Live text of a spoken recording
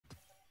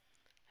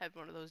Had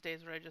one of those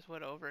days where I just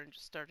went over and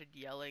just started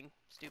yelling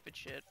stupid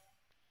shit.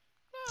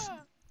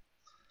 Ah!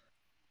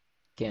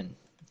 Again.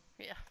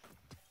 Yeah.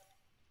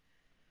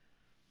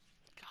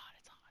 God,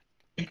 it's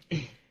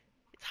hot.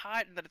 It's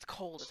hot and then it's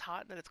cold. It's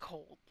hot and then it's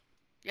cold.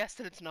 Yes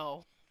and it's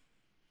no.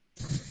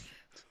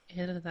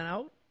 In and then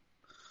out.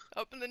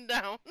 Up and then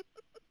down.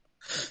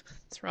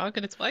 It's wrong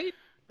and it's white,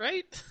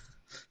 right?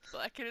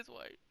 Black and it's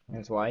white.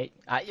 It's white.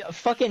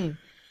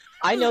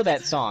 I know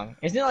that song.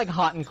 Isn't it like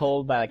Hot and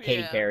Cold by like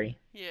Katy Yeah. Perry?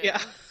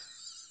 Yeah.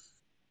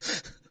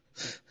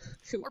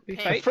 Or We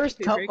pink. fight. The first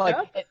We couple, break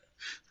up.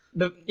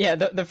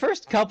 the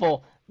first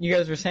couple you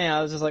guys were saying,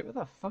 I was just like, what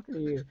the fuck are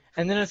you?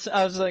 And then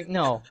I was like,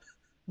 no,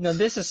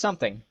 this is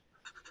something.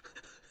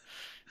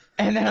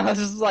 And then I was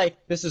just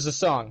like, this is a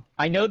song.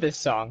 I know this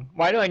song.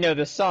 Why do I know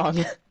this song?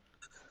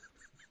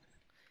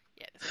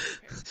 Yeah,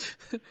 this is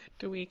Perry.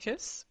 Do we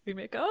kiss? We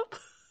make up?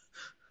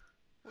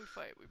 We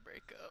fight, we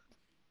break up.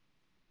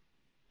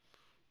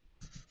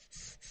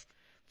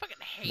 Fucking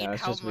hate No,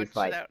 it's how just we much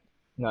fight. that.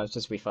 No, it's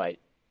just we fight.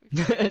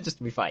 We fight. Just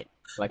we fight.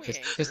 Like We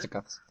anger.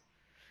 fisticuffs.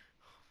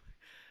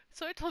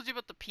 So I told you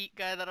about the Pete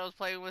guy that I was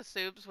playing with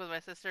Soups with my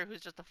sister,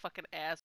 who's just a fucking ass.